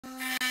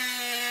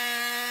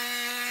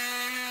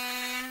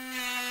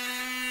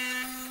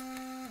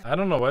I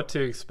don't know what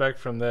to expect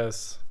from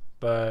this,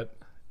 but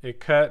it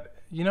cut,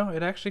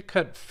 it actually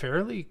cut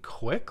fairly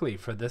quickly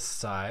for this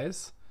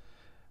size.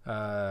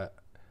 Uh,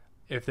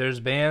 if there's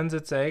bands,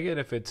 it's agate.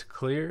 If it's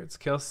clear, it's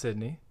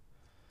Chalcedony.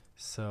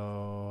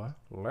 So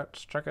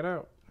let's check it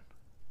out.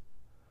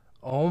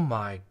 Oh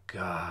my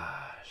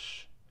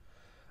gosh.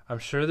 I'm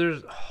sure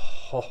there's.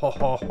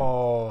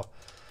 Oh,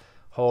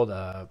 hold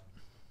up.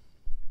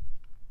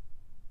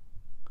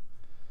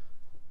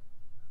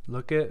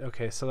 Look at.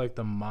 Okay, so like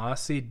the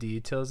mossy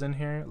details in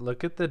here.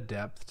 Look at the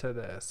depth to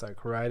this.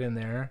 Like right in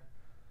there.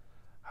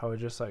 How it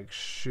just like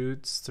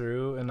shoots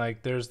through. And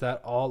like there's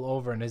that all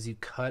over. And as you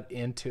cut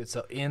into it,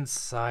 so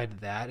inside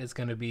that is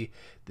going to be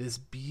this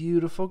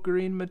beautiful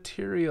green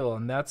material.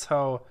 And that's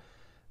how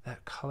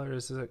that color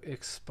is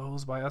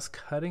exposed by us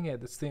cutting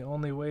it. That's the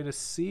only way to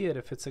see it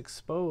if it's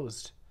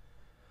exposed.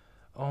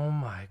 Oh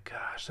my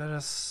gosh, that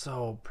is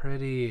so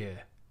pretty.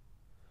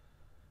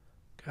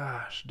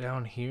 Gosh,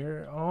 down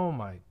here. Oh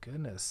my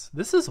goodness.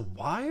 This is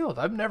wild.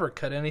 I've never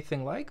cut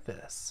anything like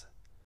this.